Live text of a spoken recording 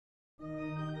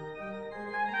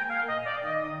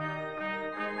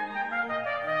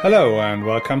Hello and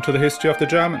welcome to the History of the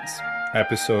Germans,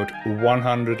 episode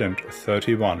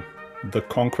 131, The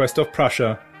Conquest of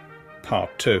Prussia, Part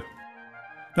 2.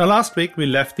 Now last week we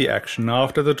left the action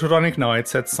after the Teutonic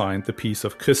Knights had signed the Peace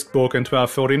of Christburg in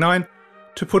 1249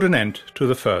 to put an end to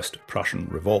the First Prussian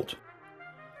Revolt.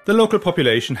 The local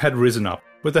population had risen up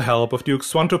with the help of Duke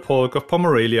Swantopolk of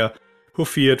Pomerania, who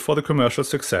feared for the commercial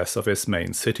success of his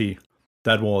main city.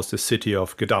 That was the city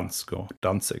of Gdansk or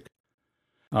Danzig.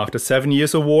 After 7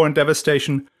 years of war and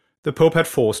devastation, the Pope had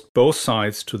forced both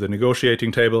sides to the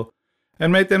negotiating table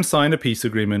and made them sign a peace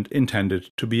agreement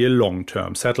intended to be a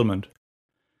long-term settlement.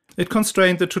 It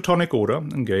constrained the Teutonic Order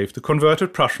and gave the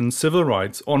converted Prussians civil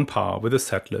rights on par with the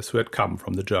settlers who had come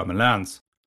from the German lands.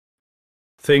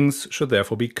 Things should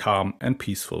therefore be calm and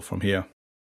peaceful from here.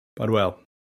 But well,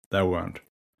 they weren't.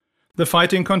 The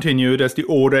fighting continued as the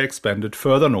Order expanded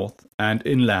further north and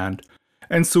inland,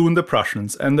 and soon the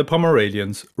Prussians and the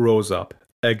Pomeranians rose up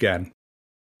again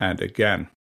and again.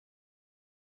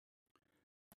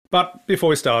 But before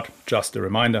we start, just a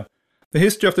reminder. The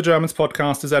History of the Germans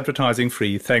podcast is advertising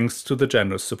free thanks to the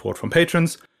generous support from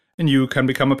patrons, and you can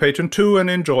become a patron too and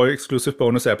enjoy exclusive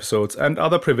bonus episodes and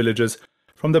other privileges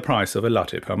from the price of a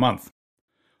latte per month.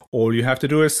 All you have to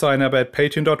do is sign up at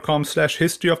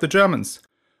patreon.com/historyofthegermans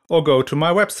or go to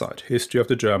my website,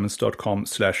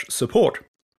 historyofthegermans.com/support.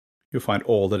 You'll find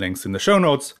all the links in the show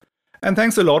notes. And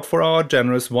thanks a lot for our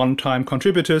generous one-time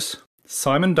contributors,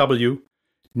 Simon W.,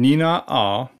 Nina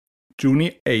R.,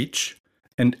 Junie H.,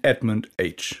 and Edmund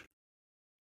H.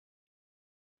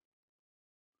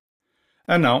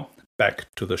 And now, back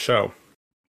to the show.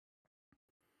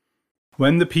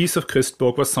 When the Peace of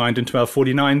Christburg was signed in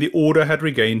 1249, the Order had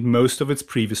regained most of its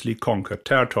previously conquered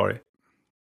territory.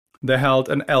 They held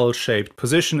an L-shaped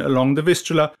position along the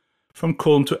Vistula, from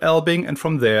Kulm to Elbing, and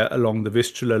from there along the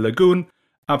Vistula Lagoon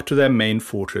up to their main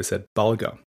fortress at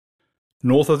Balga.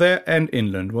 North of there and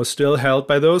inland was still held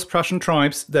by those Prussian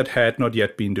tribes that had not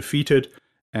yet been defeated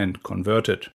and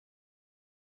converted.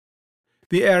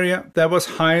 The area that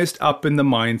was highest up in the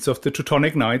minds of the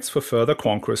Teutonic Knights for further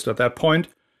conquest at that point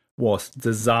was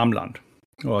the Samland,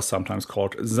 or sometimes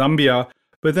called Zambia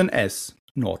with an S,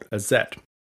 not a Z.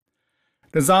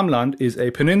 The Samland is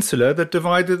a peninsula that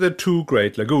divided the two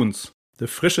great lagoons, the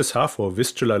Frisches Haff or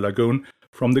Vistula Lagoon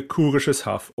from the Kurisches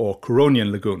Haff or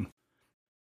Curonian Lagoon.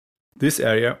 This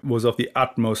area was of the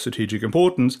utmost strategic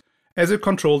importance as it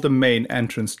controlled the main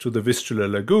entrance to the Vistula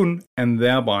Lagoon and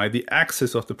thereby the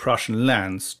access of the Prussian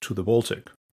lands to the Baltic.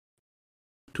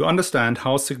 To understand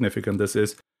how significant this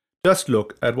is, just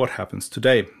look at what happens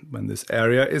today when this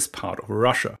area is part of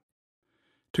Russia.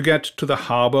 To get to the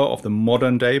harbour of the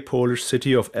modern-day Polish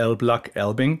city of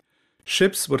Elbląg-Elbing,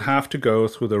 ships would have to go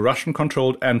through the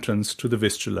Russian-controlled entrance to the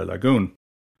Vistula Lagoon.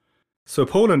 So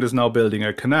Poland is now building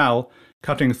a canal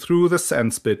cutting through the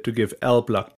sandspit to give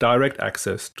Elbląg direct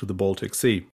access to the Baltic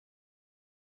Sea.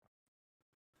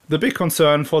 The big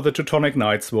concern for the Teutonic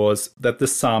Knights was that the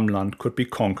Samland could be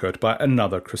conquered by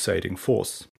another crusading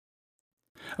force.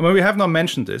 I mean, we have not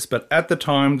mentioned this, but at the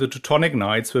time the Teutonic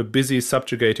Knights were busy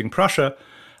subjugating Prussia,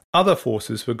 other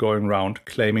forces were going round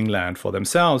claiming land for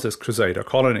themselves as crusader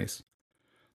colonies.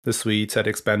 The Swedes had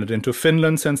expanded into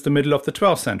Finland since the middle of the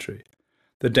 12th century.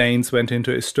 The Danes went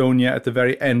into Estonia at the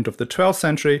very end of the 12th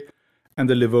century, and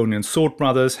the Livonian sword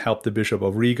brothers helped the Bishop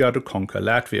of Riga to conquer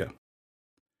Latvia.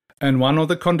 And one of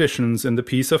the conditions in the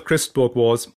Peace of Christburg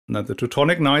was that the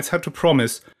Teutonic Knights had to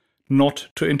promise not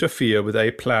to interfere with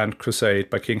a planned crusade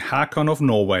by King Håkon of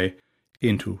Norway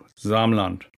into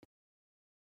Samland.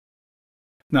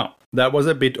 Now, that was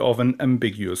a bit of an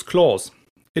ambiguous clause.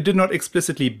 It did not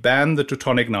explicitly ban the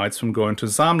Teutonic Knights from going to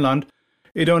Samland,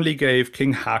 it only gave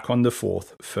King Håkon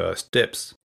IV first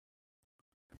dibs.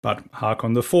 But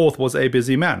Håkon IV was a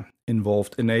busy man,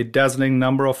 involved in a dazzling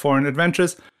number of foreign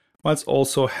adventures, whilst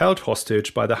also held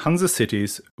hostage by the Hanse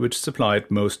cities, which supplied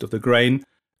most of the grain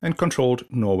and controlled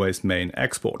Norway's main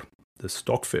export, the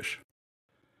stockfish.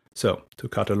 So, to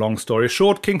cut a long story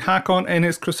short, King Håkon and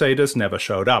his crusaders never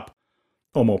showed up.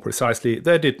 Or more precisely,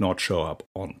 they did not show up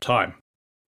on time.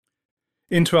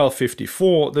 In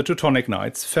 1254, the Teutonic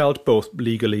Knights felt both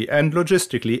legally and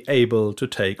logistically able to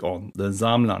take on the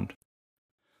Samland.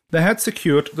 They had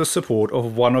secured the support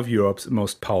of one of Europe's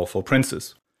most powerful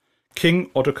princes, King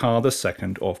Ottokar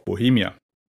II of Bohemia.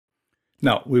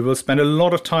 Now, we will spend a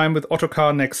lot of time with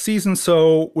Ottokar next season,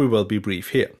 so we will be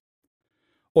brief here.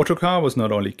 Ottokar was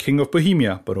not only King of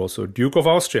Bohemia, but also Duke of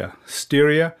Austria,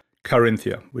 Styria,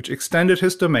 Carinthia, which extended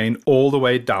his domain all the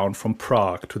way down from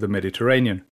Prague to the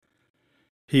Mediterranean.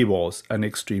 He was an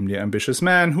extremely ambitious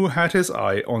man who had his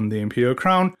eye on the imperial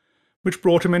crown, which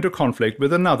brought him into conflict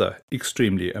with another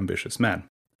extremely ambitious man,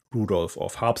 Rudolf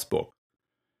of Habsburg.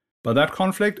 But that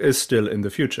conflict is still in the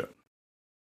future.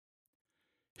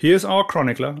 Here's our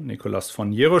chronicler, Nicholas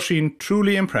von Jeroschin,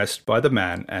 truly impressed by the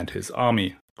man and his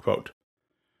army. Quote,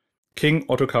 King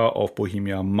Ottokar of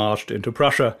Bohemia marched into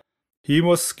Prussia. He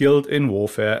was skilled in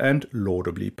warfare and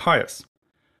laudably pious.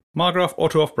 Margraf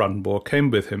Otto of Brandenburg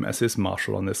came with him as his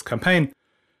marshal on this campaign,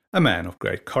 a man of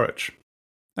great courage.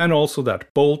 And also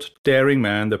that bold, daring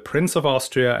man, the Prince of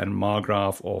Austria and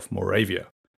Margraf of Moravia.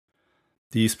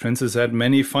 These princes had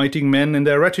many fighting men in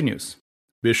their retinues.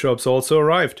 Bishops also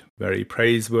arrived, very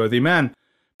praiseworthy men,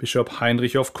 Bishop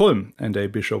Heinrich of Kulm and a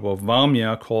bishop of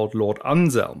Warmia called Lord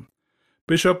Anselm.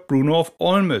 Bishop Bruno of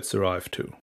Olmütz arrived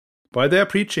too. By their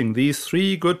preaching, these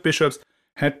 3 good bishops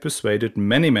had persuaded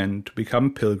many men to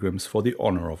become pilgrims for the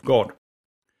honor of God.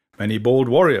 Many bold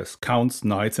warriors, counts,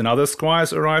 knights and other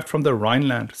squires arrived from the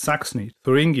Rhineland, Saxony,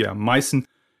 Thuringia, Meissen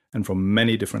and from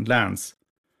many different lands.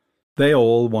 They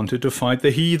all wanted to fight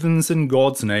the heathens in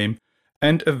God's name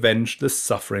and avenge the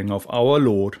suffering of our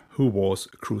Lord who was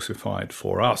crucified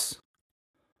for us.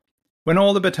 When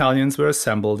all the battalions were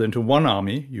assembled into one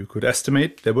army, you could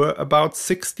estimate there were about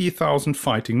 60,000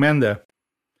 fighting men there.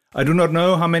 I do not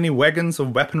know how many wagons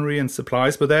of weaponry and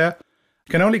supplies were there.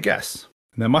 I can only guess.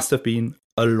 There must have been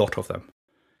a lot of them.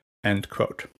 End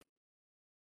quote.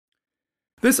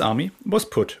 This army was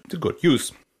put to good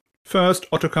use. First,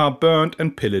 Ottokar burned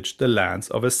and pillaged the lands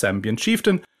of a Sambian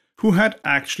chieftain who had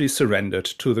actually surrendered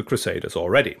to the Crusaders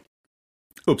already.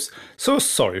 Oops, so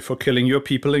sorry for killing your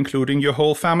people, including your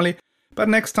whole family, but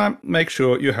next time make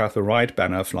sure you have the right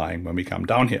banner flying when we come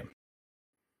down here.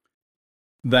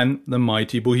 Then the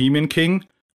mighty Bohemian king,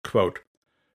 quote,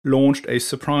 launched a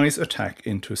surprise attack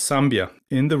into Sambia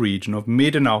in the region of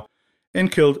Medenau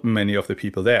and killed many of the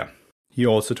people there. He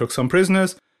also took some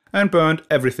prisoners and burned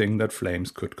everything that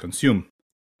flames could consume.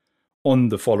 On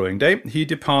the following day, he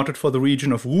departed for the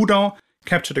region of Rudau,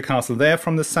 captured a castle there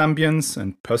from the Sambians,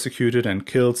 and persecuted and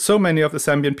killed so many of the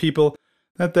Sambian people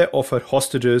that they offered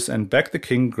hostages and begged the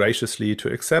king graciously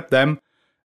to accept them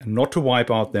and not to wipe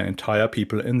out their entire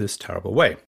people in this terrible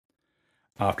way.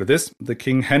 After this, the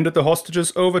king handed the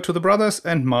hostages over to the brothers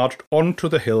and marched on to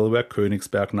the hill where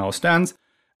Königsberg now stands,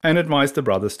 and advised the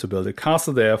brothers to build a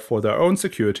castle there for their own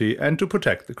security and to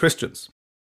protect the Christians.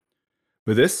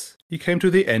 With this, he came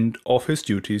to the end of his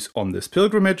duties on this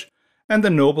pilgrimage, and the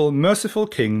noble, merciful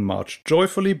king marched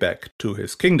joyfully back to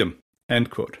his kingdom. End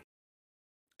quote.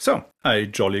 So, a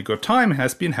jolly good time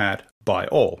has been had by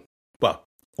all. Well,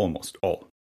 almost all.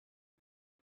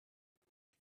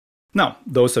 Now,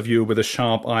 those of you with a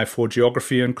sharp eye for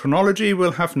geography and chronology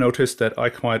will have noticed that I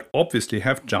quite obviously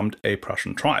have jumped a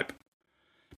Prussian tribe.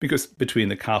 Because between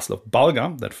the castle of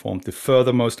Balga, that formed the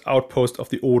furthermost outpost of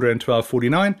the Order in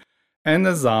 1249, and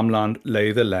the Samland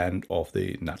lay the land of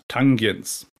the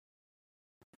Natangians.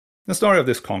 The story of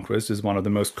this conquest is one of the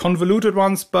most convoluted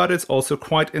ones, but it's also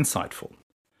quite insightful.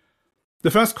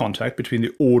 The first contact between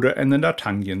the Order and the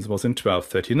Natangians was in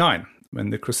 1239, when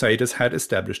the Crusaders had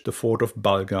established the fort of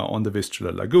Balga on the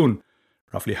Vistula Lagoon,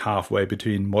 roughly halfway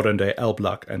between modern-day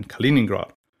Elbląg and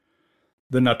Kaliningrad.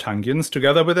 The Natangians,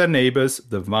 together with their neighbors,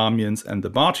 the Warmians and the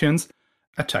Bartians,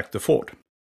 attacked the fort.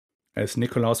 As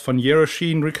Nikolaus von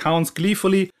Jeroschin recounts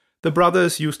gleefully, the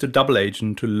brothers used a double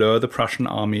agent to lure the Prussian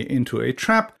army into a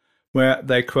trap where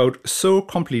they, quote, so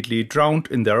completely drowned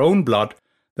in their own blood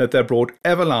that they brought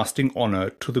everlasting honor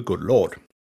to the good Lord.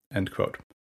 End quote.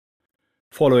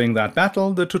 Following that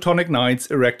battle, the Teutonic Knights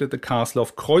erected the castle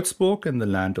of Kreuzburg in the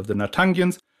land of the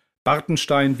Natangians,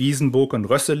 Bartenstein, Wiesenburg and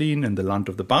Rösselin in the land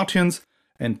of the Bartians,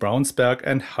 and Braunsberg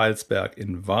and Heilsberg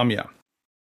in Warmia.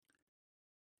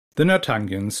 The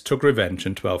Natangians took revenge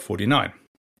in 1249.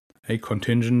 A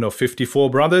contingent of 54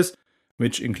 brothers,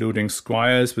 which including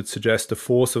squires would suggest a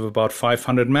force of about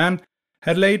 500 men,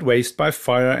 had laid waste by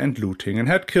fire and looting and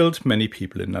had killed many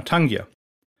people in Natangia.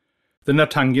 The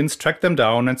Natangians tracked them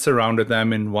down and surrounded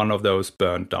them in one of those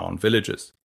burned-down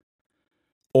villages.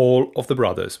 All of the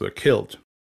brothers were killed.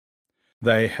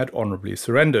 They had honorably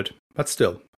surrendered, but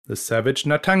still, the savage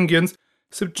Natangians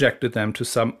subjected them to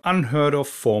some unheard-of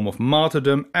form of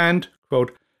martyrdom and,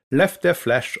 quote, left their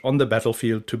flesh on the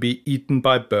battlefield to be eaten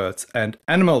by birds and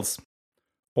animals,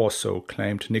 or so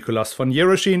claimed Nicholas von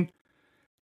Jeroschin,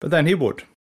 but then he would,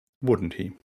 wouldn't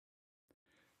he?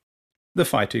 The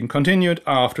fighting continued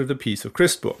after the Peace of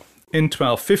Christburg. In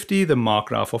 1250, the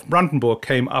Markgraf of Brandenburg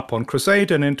came up on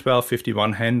crusade, and in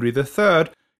 1251 Henry III,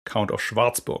 Count of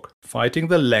Schwarzburg, fighting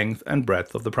the length and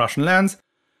breadth of the Prussian lands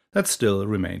that still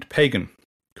remained pagan.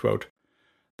 Quote,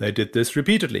 they did this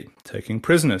repeatedly, taking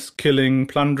prisoners, killing,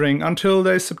 plundering, until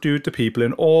they subdued the people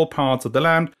in all parts of the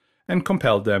land and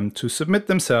compelled them to submit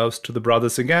themselves to the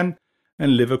brothers again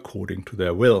and live according to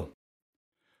their will.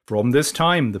 From this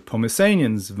time, the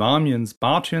Pomesanians, Warmians,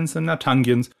 Bartians, and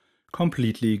Natangians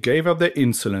completely gave up their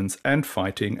insolence and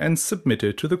fighting and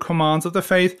submitted to the commands of the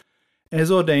faith as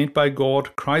ordained by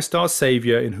God, Christ our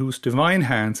Saviour, in whose divine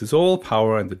hands is all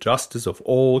power and the justice of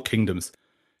all kingdoms."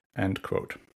 End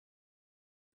quote.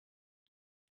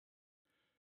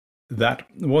 That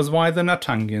was why the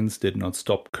Natangians did not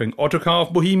stop King Ottokar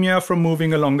of Bohemia from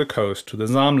moving along the coast to the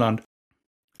Samland,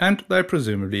 and they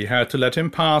presumably had to let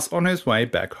him pass on his way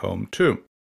back home too.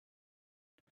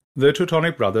 The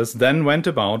Teutonic brothers then went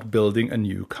about building a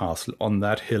new castle on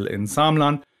that hill in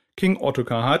Samland King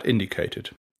Ottokar had indicated,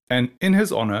 and in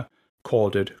his honor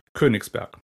called it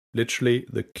Königsberg, literally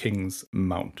the King's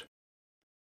Mount.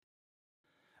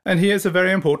 And here is a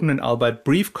very important and albeit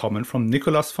brief comment from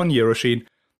Nicholas von Jeroschin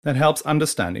that helps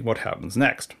understanding what happens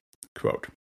next. Quote,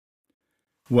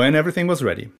 "When everything was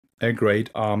ready, a great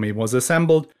army was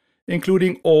assembled,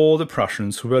 including all the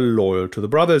Prussians who were loyal to the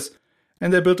brothers,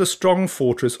 and they built a strong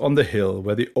fortress on the hill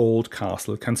where the old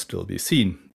castle can still be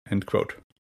seen." End quote.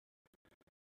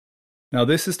 Now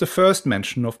this is the first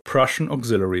mention of Prussian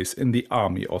auxiliaries in the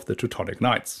army of the Teutonic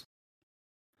Knights.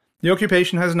 The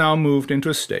occupation has now moved into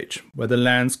a stage where the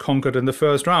lands conquered in the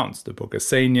first rounds, the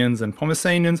Burgesanians and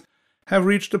Pomesanians, have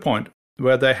reached the point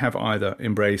where they have either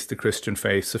embraced the Christian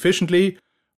faith sufficiently,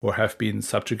 or have been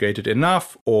subjugated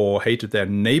enough, or hated their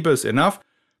neighbors enough,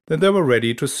 that they were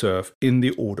ready to serve in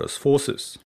the Order's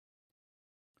forces.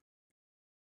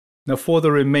 Now for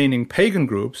the remaining pagan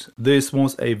groups, this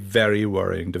was a very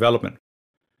worrying development.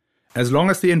 As long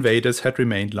as the invaders had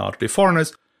remained largely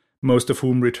foreigners, most of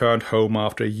whom returned home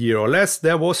after a year or less,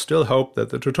 there was still hope that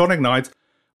the Teutonic Knights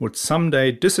would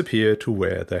someday disappear to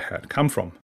where they had come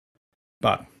from.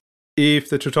 But if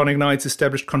the Teutonic Knights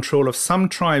established control of some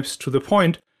tribes to the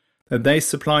point that they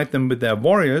supplied them with their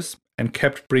warriors and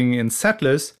kept bringing in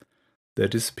settlers, their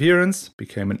disappearance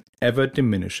became an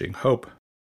ever-diminishing hope.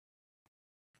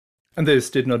 And this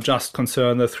did not just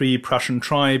concern the three Prussian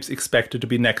tribes expected to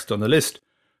be next on the list,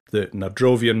 the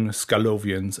Nadrovian,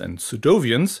 Scalovians, and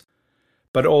Sudovians,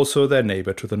 but also their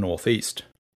neighbor to the northeast,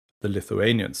 the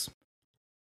Lithuanians.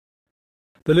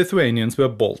 The Lithuanians were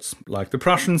Balts, like the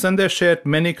Prussians, and they shared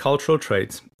many cultural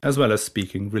traits, as well as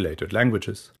speaking related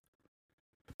languages.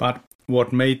 But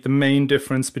what made the main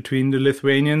difference between the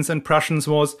Lithuanians and Prussians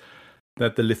was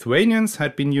that the Lithuanians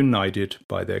had been united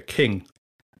by their king,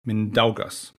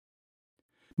 Mindaugas.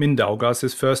 Mindaugas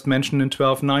is first mentioned in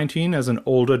 1219 as an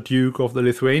older duke of the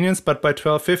Lithuanians, but by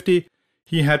 1250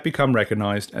 he had become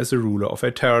recognized as a ruler of a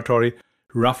territory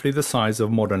roughly the size of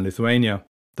modern Lithuania,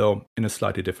 though in a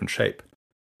slightly different shape.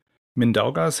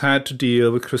 Mindaugas had to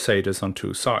deal with crusaders on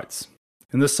two sides.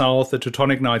 In the south, the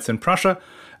Teutonic Knights in Prussia,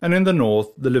 and in the north,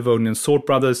 the Livonian Sword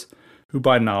Brothers, who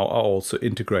by now are also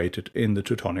integrated in the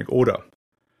Teutonic Order.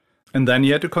 And then he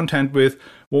had to contend with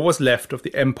what was left of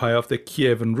the empire of the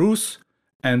Kievan Rus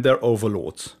and their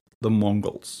overlords, the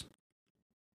Mongols.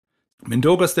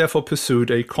 Mindaugas therefore pursued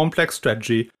a complex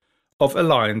strategy of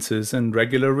alliances and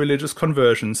regular religious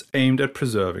conversions aimed at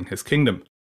preserving his kingdom.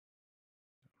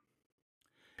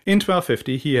 In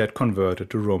 1250 he had converted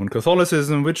to Roman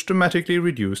Catholicism, which dramatically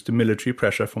reduced the military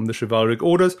pressure from the chivalric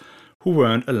orders who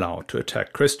weren't allowed to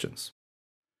attack Christians.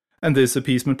 And this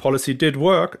appeasement policy did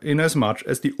work inasmuch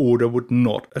as the order would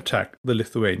not attack the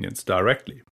Lithuanians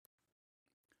directly.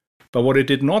 But what it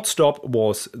did not stop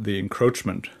was the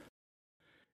encroachment.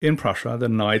 In Prussia, the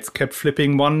knights kept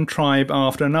flipping one tribe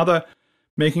after another,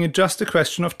 making it just a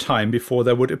question of time before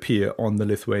they would appear on the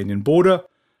Lithuanian border,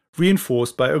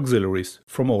 reinforced by auxiliaries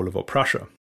from all over Prussia.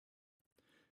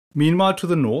 Meanwhile, to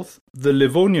the north, the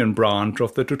Livonian branch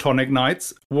of the Teutonic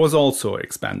Knights was also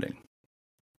expanding.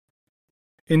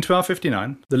 In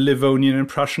 1259, the Livonian and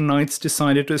Prussian knights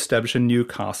decided to establish a new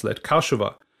castle at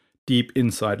Karsova, deep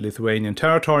inside Lithuanian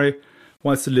territory,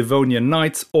 whilst the Livonian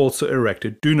knights also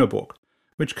erected Dünaburg,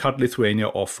 which cut Lithuania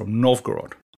off from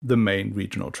Novgorod, the main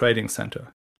regional trading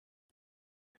center.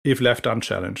 If left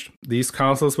unchallenged, these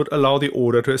castles would allow the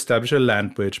order to establish a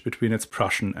land bridge between its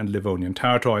Prussian and Livonian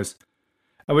territories,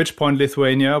 at which point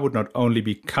Lithuania would not only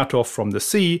be cut off from the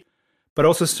sea, but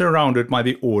also surrounded by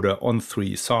the order on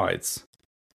three sides.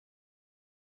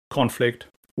 Conflict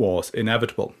was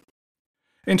inevitable.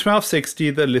 In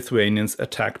 1260, the Lithuanians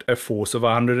attacked a force of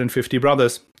 150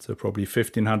 brothers, so probably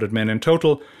 1,500 men in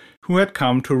total, who had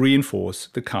come to reinforce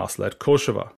the castle at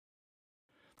Korsava.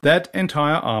 That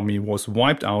entire army was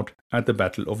wiped out at the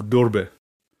Battle of Durbe.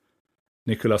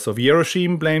 Nicholas of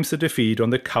Jeroschim blames the defeat on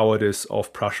the cowardice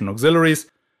of Prussian auxiliaries,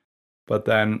 but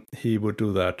then he would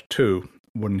do that too,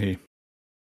 wouldn't he?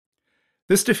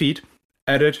 This defeat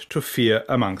added to fear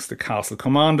amongst the castle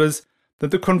commanders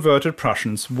that the converted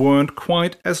Prussians weren't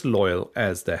quite as loyal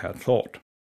as they had thought.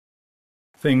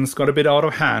 Things got a bit out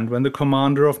of hand when the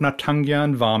commander of Natangia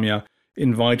and Warmia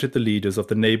invited the leaders of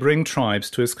the neighboring tribes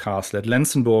to his castle at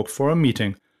Lenzenburg for a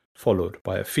meeting, followed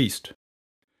by a feast.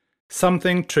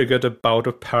 Something triggered a bout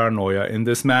of paranoia in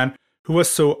this man, who was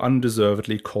so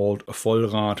undeservedly called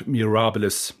Vollrat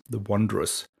Mirabilis, the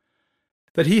Wondrous,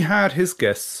 that he had his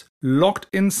guests locked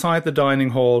inside the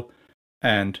dining hall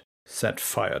and set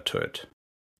fire to it.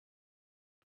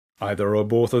 Either or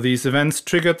both of these events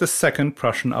triggered the Second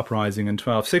Prussian Uprising in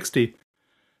 1260.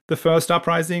 The first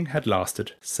uprising had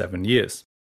lasted 7 years.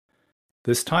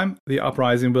 This time, the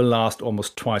uprising will last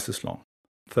almost twice as long,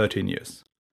 13 years.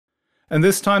 And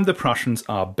this time the Prussians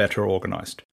are better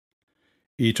organized.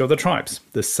 Each of the tribes,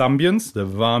 the Sambians, the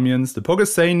Warmians, the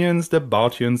Pogesanians, the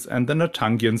Bartians, and the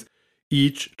Natangians,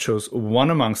 each chose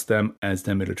one amongst them as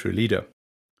their military leader.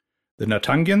 The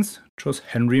Natangians chose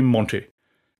Henry Monty,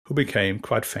 who became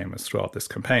quite famous throughout this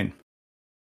campaign.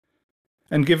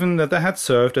 And given that they had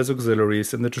served as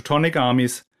auxiliaries in the Teutonic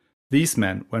armies, these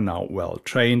men were now well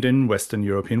trained in Western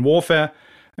European warfare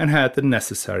and had the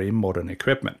necessary modern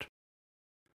equipment.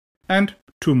 And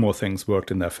 2 more things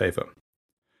worked in their favor.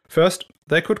 First,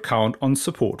 they could count on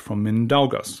support from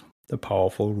Mindaugas, the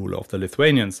powerful ruler of the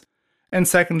Lithuanians, and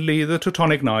secondly, the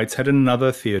Teutonic Knights had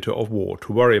another theatre of war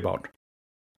to worry about.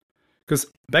 Because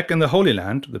back in the Holy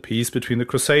Land, the peace between the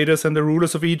Crusaders and the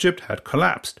rulers of Egypt had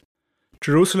collapsed.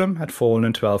 Jerusalem had fallen in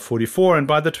 1244, and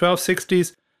by the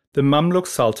 1260s, the Mamluk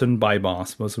Sultan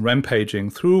Baybars was rampaging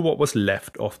through what was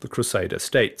left of the Crusader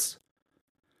states.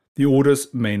 The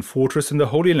Order's main fortress in the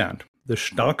Holy Land, the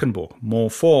Starkenburg,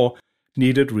 Montfort,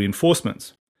 needed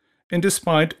reinforcements, and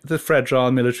despite the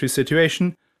fragile military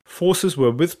situation, forces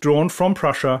were withdrawn from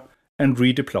Prussia and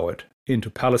redeployed into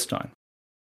Palestine.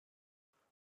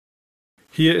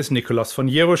 Here is Nicholas von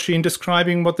Jeroschin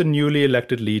describing what the newly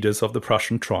elected leaders of the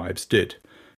Prussian tribes did.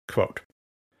 Quote,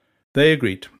 "They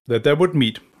agreed that they would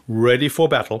meet ready for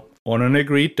battle on an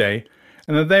agreed day,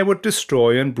 and that they would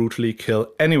destroy and brutally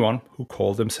kill anyone who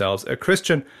called themselves a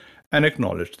Christian and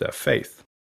acknowledged their faith."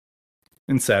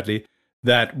 And sadly,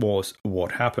 that was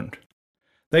what happened.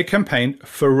 They campaigned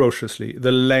ferociously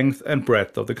the length and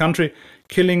breadth of the country,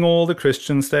 killing all the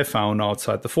Christians they found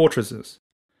outside the fortresses.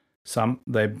 Some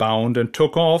they bound and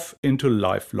took off into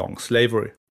lifelong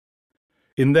slavery.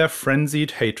 In their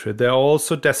frenzied hatred, they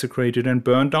also desecrated and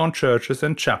burned down churches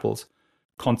and chapels,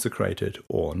 consecrated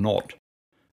or not.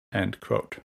 End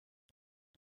quote.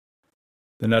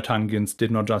 The Natangians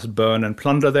did not just burn and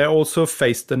plunder, they also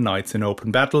faced the knights in open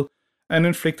battle and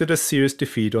inflicted a serious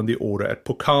defeat on the Order at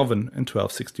Pokarven in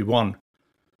 1261.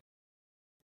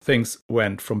 Things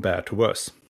went from bad to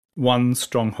worse. One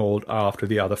stronghold after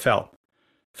the other fell.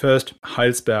 First,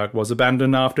 Heilsberg was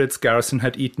abandoned after its garrison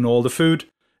had eaten all the food,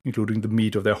 including the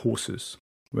meat of their horses.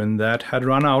 When that had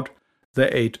run out, they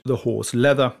ate the horse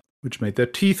leather, which made their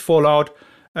teeth fall out,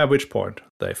 at which point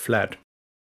they fled.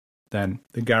 Then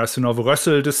the garrison of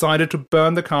Rössel decided to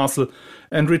burn the castle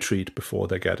and retreat before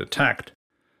they get attacked.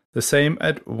 The same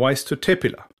at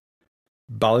Vaistotepila.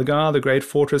 Balgar, the great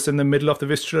fortress in the middle of the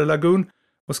Vistula lagoon,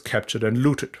 was captured and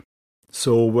looted.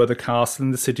 So were the castle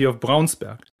and the city of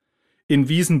Braunsberg. In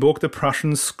Wiesenburg, the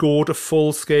Prussians scored a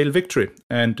full-scale victory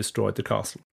and destroyed the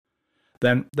castle.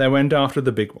 Then they went after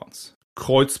the big ones.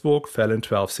 Kreuzburg fell in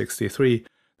 1263.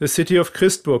 The city of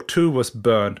Christburg too was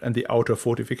burned and the outer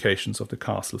fortifications of the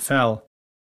castle fell.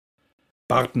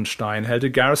 Bartenstein held a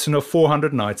garrison of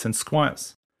 400 knights and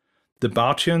squires. The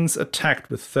Bartians attacked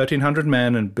with 1,300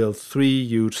 men and built 3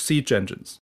 huge siege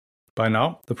engines. By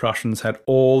now, the Prussians had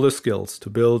all the skills to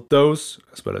build those,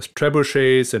 as well as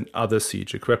trebuchets and other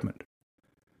siege equipment.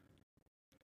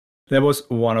 There was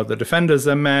one of the defenders,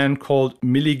 a man called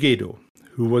Miligedo,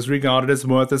 who was regarded as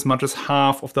worth as much as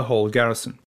half of the whole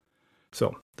garrison.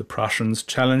 So the Prussians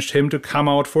challenged him to come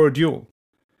out for a duel.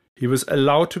 He was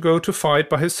allowed to go to fight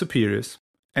by his superiors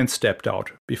and stepped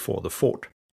out before the fort.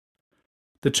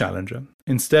 The challenger,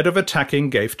 instead of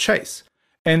attacking, gave chase,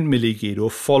 and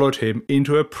Miligedo followed him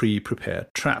into a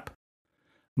pre-prepared trap.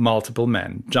 Multiple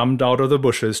men jumped out of the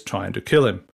bushes trying to kill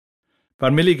him.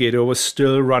 But Miligedo was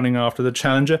still running after the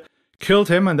challenger, killed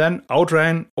him and then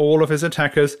outran all of his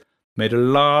attackers, made a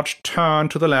large turn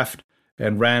to the left,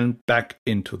 and ran back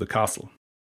into the castle.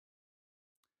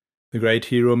 The great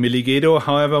hero Miligedo,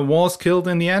 however, was killed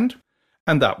in the end,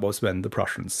 and that was when the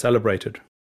Prussians celebrated.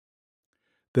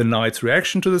 The knights'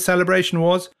 reaction to the celebration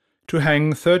was to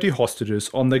hang 30 hostages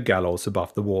on the gallows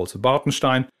above the walls of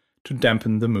Bartenstein to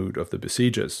dampen the mood of the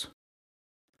besiegers.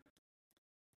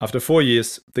 After 4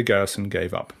 years, the garrison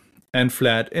gave up. and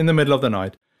fled in the middle of the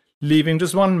night, leaving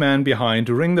just one man behind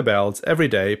to ring the bells every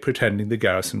day, pretending the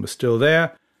garrison was still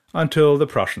there, until the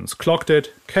Prussians clocked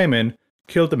it, came in,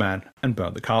 killed the man, and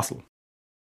burned the castle.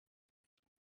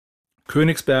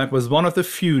 Königsberg was one of the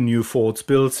few new forts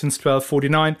built since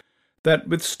 1249 that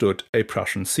withstood a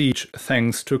Prussian siege,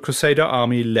 thanks to a Crusader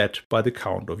army led by the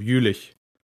Count of Jülich.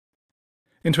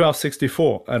 In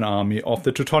 1264, an army of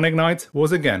the Teutonic Knights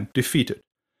was again defeated,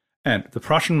 and the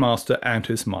Prussian master and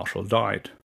his marshal died.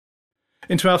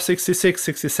 In 1266,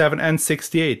 67 and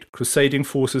 68, crusading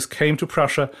forces came to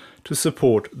Prussia to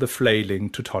support the flailing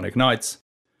Teutonic Knights.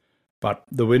 But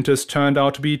the winters turned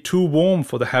out to be too warm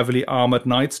for the heavily armoured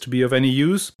knights to be of any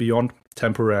use beyond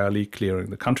temporarily clearing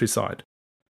the countryside.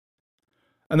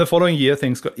 And the following year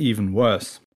things got even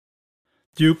worse.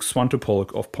 Duke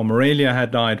Swantopolk of Pomerania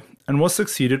had died and was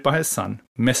succeeded by his son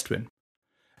Mestwin.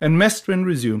 And Mestwin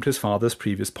resumed his father's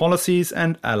previous policies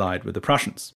and allied with the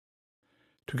Prussians.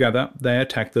 Together they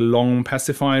attacked the long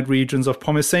pacified regions of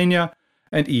Pomesania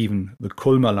and even the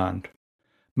Kulmer land.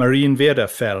 Marienwerder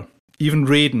fell. Even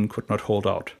Reden could not hold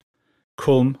out.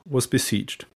 Kulm was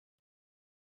besieged.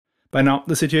 By now,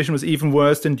 the situation was even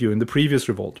worse than during the previous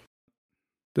revolt.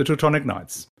 The Teutonic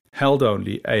Knights held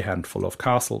only a handful of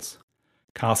castles.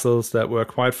 Castles that were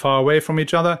quite far away from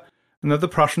each other and that the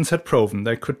Prussians had proven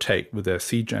they could take with their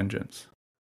siege engines.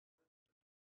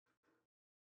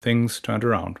 Things turned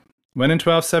around when in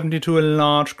 1272 a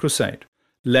large crusade,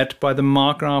 led by the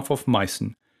Markgraf of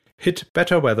Meissen, hit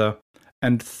better weather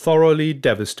and thoroughly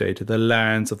devastated the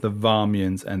lands of the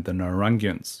Warmians and the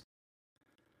Narancians.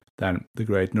 Then the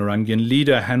great Narangian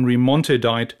leader Henry Monte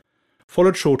died,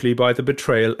 followed shortly by the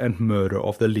betrayal and murder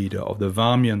of the leader of the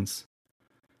Warmians.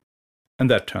 And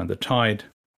that turned the tide.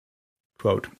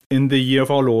 Quote, in the year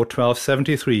of our Lord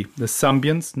 1273, the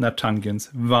Sambians,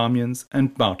 Natangians, Warmians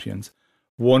and Bartians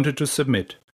wanted to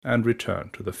submit and return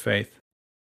to the faith.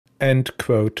 End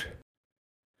quote.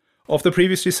 Of the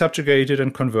previously subjugated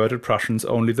and converted Prussians,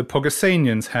 only the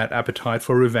Pogossanians had appetite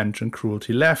for revenge and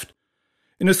cruelty left.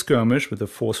 In a skirmish with a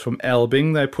force from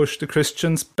Elbing, they pushed the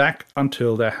Christians back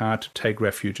until they had to take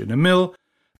refuge in a mill.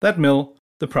 That mill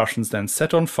the Prussians then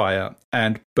set on fire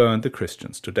and burned the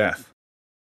Christians to death.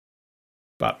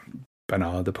 But by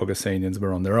now the Pogossanians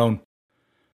were on their own.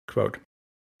 Quote,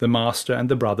 the master and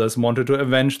the brothers wanted to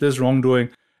avenge this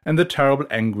wrongdoing and the terrible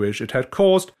anguish it had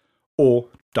caused, or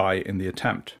die in the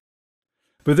attempt.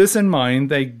 With this in mind,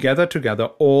 they gathered together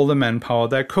all the manpower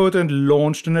they could and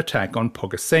launched an attack on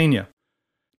Pogossania,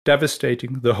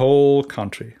 devastating the whole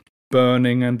country,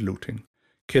 burning and looting,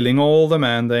 killing all the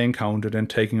men they encountered and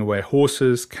taking away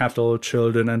horses, cattle,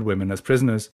 children and women as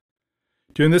prisoners.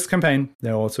 During this campaign, they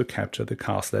also captured the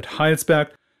castle at Heilsberg,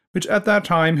 which at that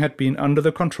time had been under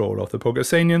the control of the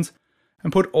Pogossanians,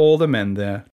 and put all the men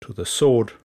there to the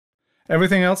sword.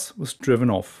 Everything else was driven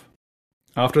off.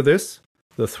 After this,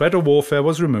 the threat of warfare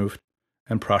was removed,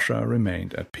 and Prussia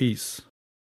remained at peace.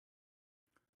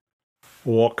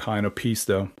 What kind of peace,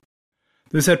 though?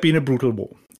 This had been a brutal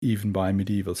war, even by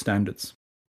medieval standards.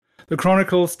 The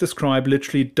chronicles describe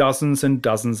literally dozens and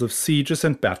dozens of sieges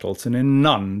and battles, and in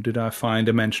none did I find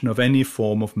a mention of any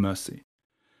form of mercy.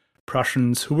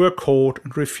 Prussians who were caught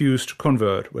and refused to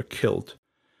convert were killed.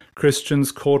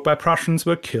 Christians caught by Prussians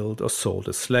were killed or sold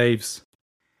as slaves.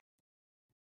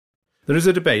 There is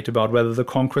a debate about whether the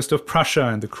conquest of Prussia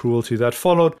and the cruelty that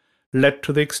followed led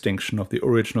to the extinction of the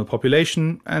original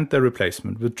population and their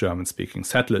replacement with German-speaking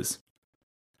settlers.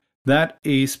 That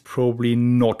is probably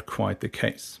not quite the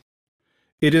case.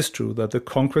 It is true that the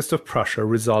conquest of Prussia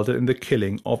resulted in the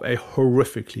killing of a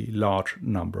horrifically large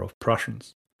number of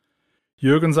Prussians.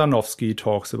 Jürgen Sarnowski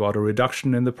talks about a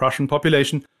reduction in the Prussian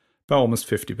population by almost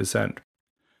 50%,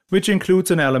 which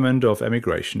includes an element of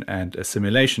emigration and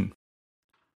assimilation.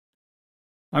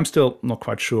 I'm still not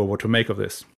quite sure what to make of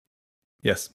this.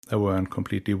 Yes, they weren't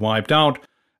completely wiped out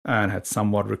and had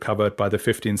somewhat recovered by the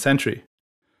 15th century.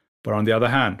 But on the other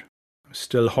hand, I'm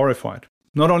still horrified,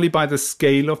 not only by the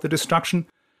scale of the destruction,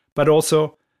 but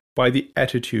also by the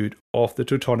attitude of the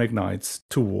Teutonic Knights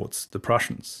towards the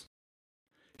Prussians.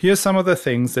 Here are some of the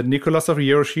things that Nicholas of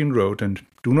Yeroshyn wrote, and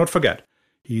do not forget,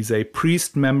 he is a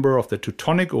priest member of the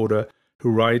Teutonic Order who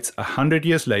writes 100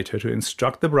 years later to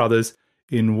instruct the brothers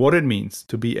in what it means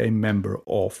to be a member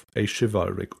of a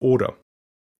chivalric order.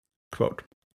 Quote,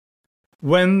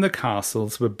 when the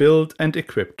castles were built and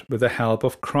equipped with the help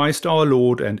of Christ our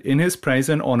Lord and in his praise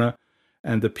and honor,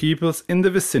 and the peoples in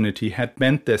the vicinity had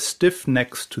bent their stiff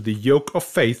necks to the yoke of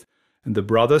faith and the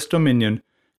brothers' dominion,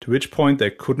 to which point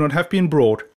they could not have been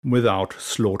brought without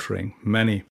slaughtering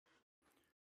many.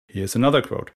 Here's another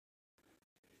quote.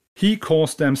 He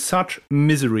caused them such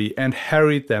misery and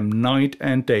harried them night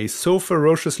and day so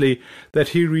ferociously that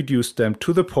he reduced them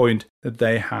to the point that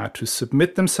they had to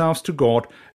submit themselves to God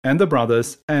and the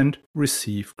brothers and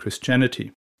receive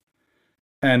Christianity.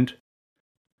 And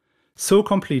so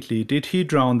completely did he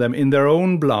drown them in their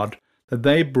own blood that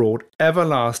they brought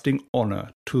everlasting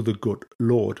honor to the good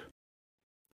Lord.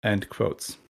 End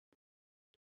quotes.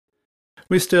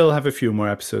 We still have a few more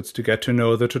episodes to get to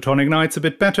know the Teutonic Knights a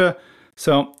bit better,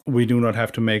 so we do not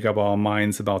have to make up our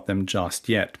minds about them just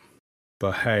yet.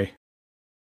 But hey.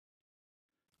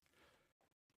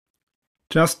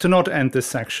 Just to not end this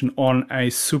section on a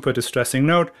super distressing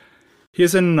note,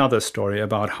 here's another story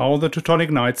about how the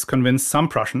Teutonic Knights convinced some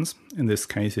Prussians, in this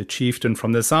case a chieftain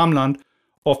from the Samland,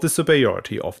 of the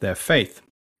superiority of their faith.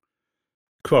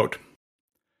 Quote,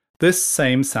 "This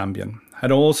same Sambian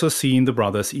had also seen the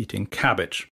brothers eating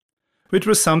cabbage, which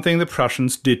was something the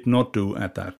Prussians did not do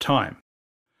at that time.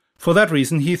 For that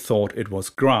reason he thought it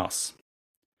was grass.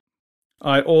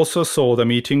 I also saw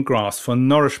them eating grass for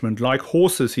nourishment like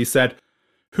horses, he said.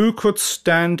 Who could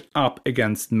stand up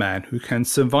against man who can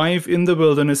survive in the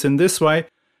wilderness in this way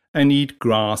and eat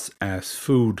grass as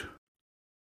food?"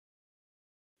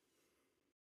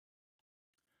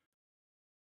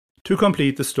 To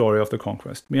complete the story of the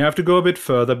conquest, we have to go a bit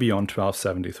further beyond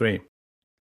 1273.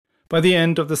 By the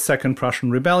end of the Second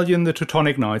Prussian Rebellion, the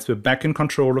Teutonic Knights were back in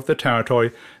control of the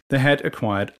territory they had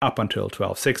acquired up until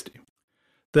 1260.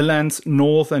 The lands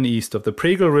north and east of the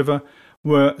Pregel River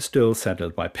were still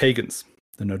settled by pagans,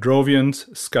 the Nadrovians,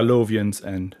 Scalovians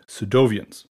and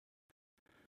Sudovians.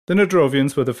 The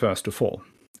Nadrovians were the first to fall.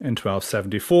 In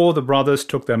 1274, the brothers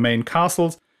took their main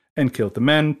castles and killed the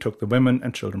men, took the women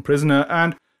and children prisoner,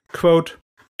 and, quote,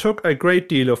 "took a great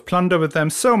deal of plunder with them,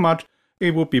 so much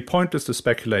it would be pointless to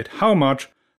speculate how much,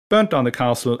 burnt down the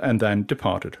castle, and then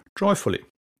departed joyfully."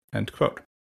 End quote.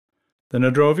 The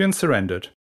Nadrovians surrendered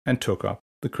and took up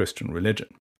the Christian religion.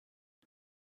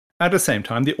 At the same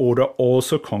time, the order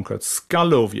also conquered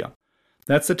Scalovia.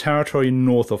 That's the territory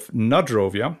north of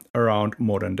Nadrovia, around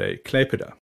modern-day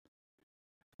Klaipeda.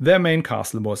 Their main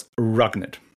castle was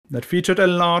Ragnit, that featured a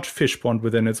large fish pond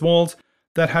within its walls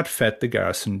that had fed the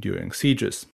garrison during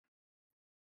sieges.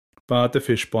 But the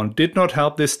fish pond did not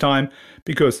help this time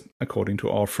because, according to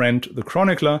our friend the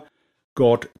chronicler,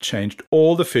 God changed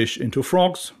all the fish into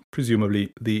frogs,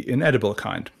 presumably the inedible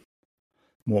kind.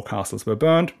 More castles were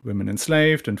burned, women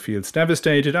enslaved, and fields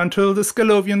devastated until the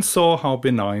Scalovians saw how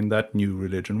benign that new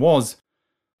religion was.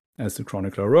 As the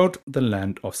chronicler wrote, the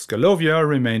land of Scalovia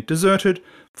remained deserted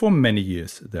for many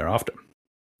years thereafter.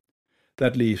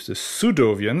 That leaves the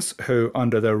Sudovians, who,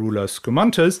 under their ruler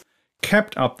Scumantes,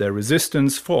 kept up their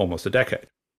resistance for almost a decade.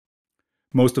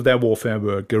 Most of their warfare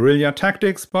were guerrilla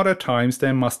tactics, but at times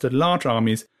they mustered large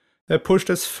armies that pushed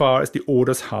as far as the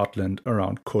Order's heartland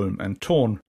around Kulm and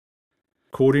Thorn.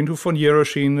 According to von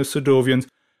Jeroschin, the Sudovians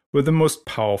were the most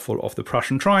powerful of the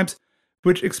Prussian tribes,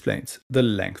 which explains the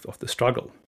length of the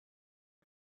struggle.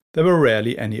 There were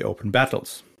rarely any open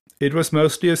battles. It was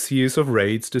mostly a series of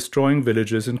raids destroying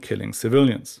villages and killing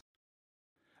civilians.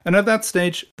 And at that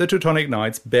stage, the Teutonic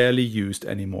Knights barely used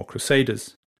any more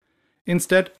crusaders.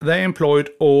 Instead, they employed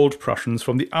old Prussians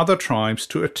from the other tribes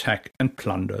to attack and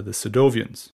plunder the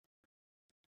Sudovians.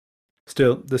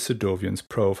 Still, the Sudovians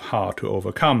proved hard to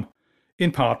overcome,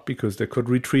 in part because they could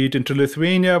retreat into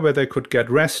Lithuania where they could get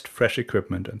rest, fresh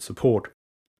equipment and support.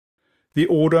 The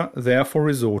Order therefore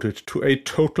resorted to a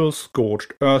total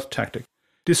scorched earth tactic,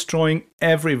 destroying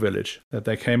every village that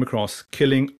they came across,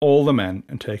 killing all the men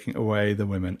and taking away the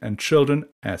women and children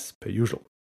as per usual.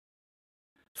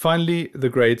 Finally, the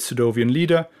great Sudovian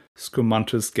leader,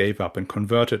 Scumantes, gave up and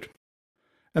converted.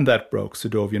 And that broke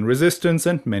Sudovian resistance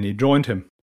and many joined him.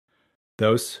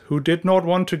 Those who did not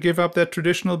want to give up their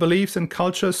traditional beliefs and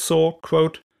culture saw,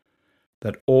 quote,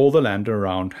 that all the land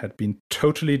around had been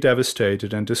totally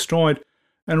devastated and destroyed,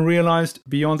 and realized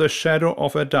beyond a shadow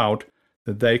of a doubt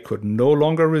that they could no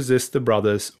longer resist the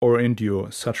brothers or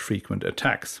endure such frequent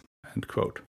attacks. End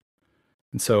quote.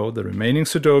 And so the remaining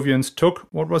Sudovians took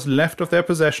what was left of their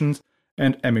possessions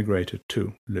and emigrated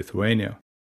to Lithuania.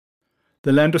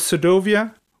 The land of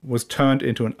Sudovia was turned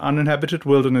into an uninhabited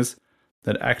wilderness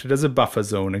that acted as a buffer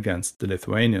zone against the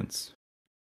Lithuanians.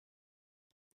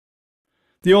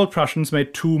 The Old Prussians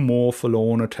made two more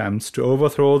forlorn attempts to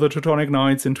overthrow the Teutonic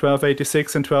Knights in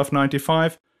 1286 and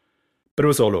 1295, but it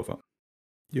was all over.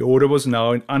 The Order was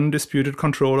now in undisputed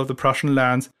control of the Prussian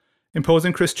lands,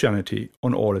 imposing Christianity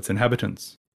on all its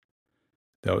inhabitants.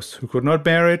 Those who could not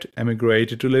bear it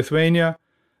emigrated to Lithuania,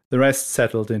 the rest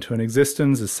settled into an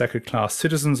existence as second-class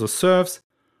citizens or serfs,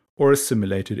 or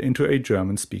assimilated into a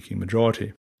German-speaking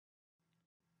majority.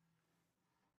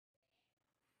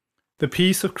 The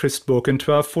Peace of Christburg in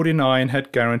 1249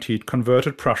 had guaranteed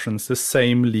converted Prussians the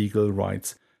same legal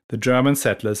rights the German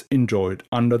settlers enjoyed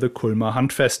under the Kulmer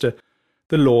Handfeste,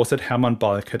 the laws that Hermann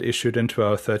Balck had issued in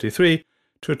 1233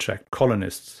 to attract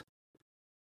colonists.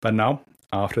 But now,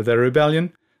 after their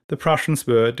rebellion, the Prussians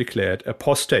were declared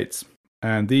apostates,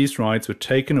 and these rights were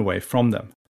taken away from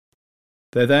them.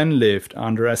 They then lived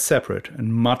under a separate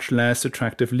and much less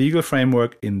attractive legal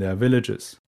framework in their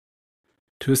villages.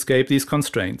 To escape these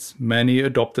constraints, many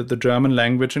adopted the German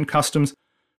language and customs,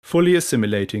 fully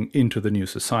assimilating into the new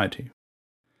society.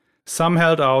 Some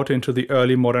held out into the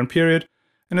early modern period,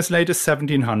 and as late as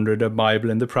 1700 a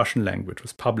Bible in the Prussian language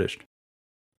was published.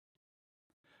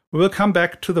 We will come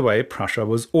back to the way Prussia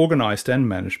was organized and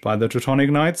managed by the Teutonic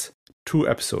Knights 2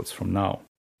 episodes from now.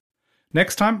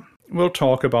 Next time, we'll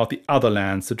talk about the other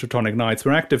lands the Teutonic Knights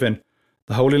were active in,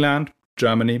 the Holy Land,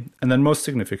 Germany, and then most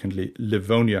significantly,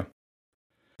 Livonia.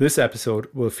 This episode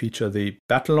will feature the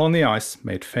Battle on the Ice,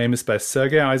 made famous by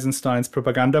Sergei Eisenstein's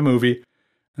propaganda movie,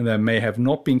 and that may have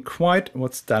not been quite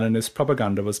what Stalinist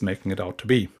propaganda was making it out to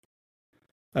be.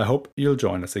 I hope you'll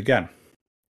join us again.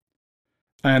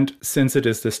 And since it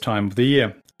is this time of the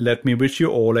year, let me wish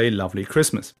you all a lovely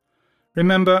Christmas.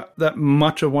 Remember that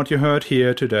much of what you heard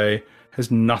here today has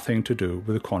nothing to do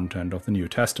with the content of the New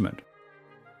Testament.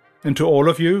 And to all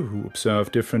of you who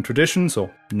observe different traditions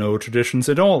or no traditions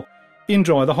at all,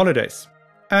 enjoy the holidays.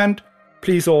 And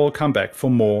please all come back for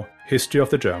more History of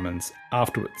the Germans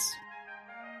afterwards.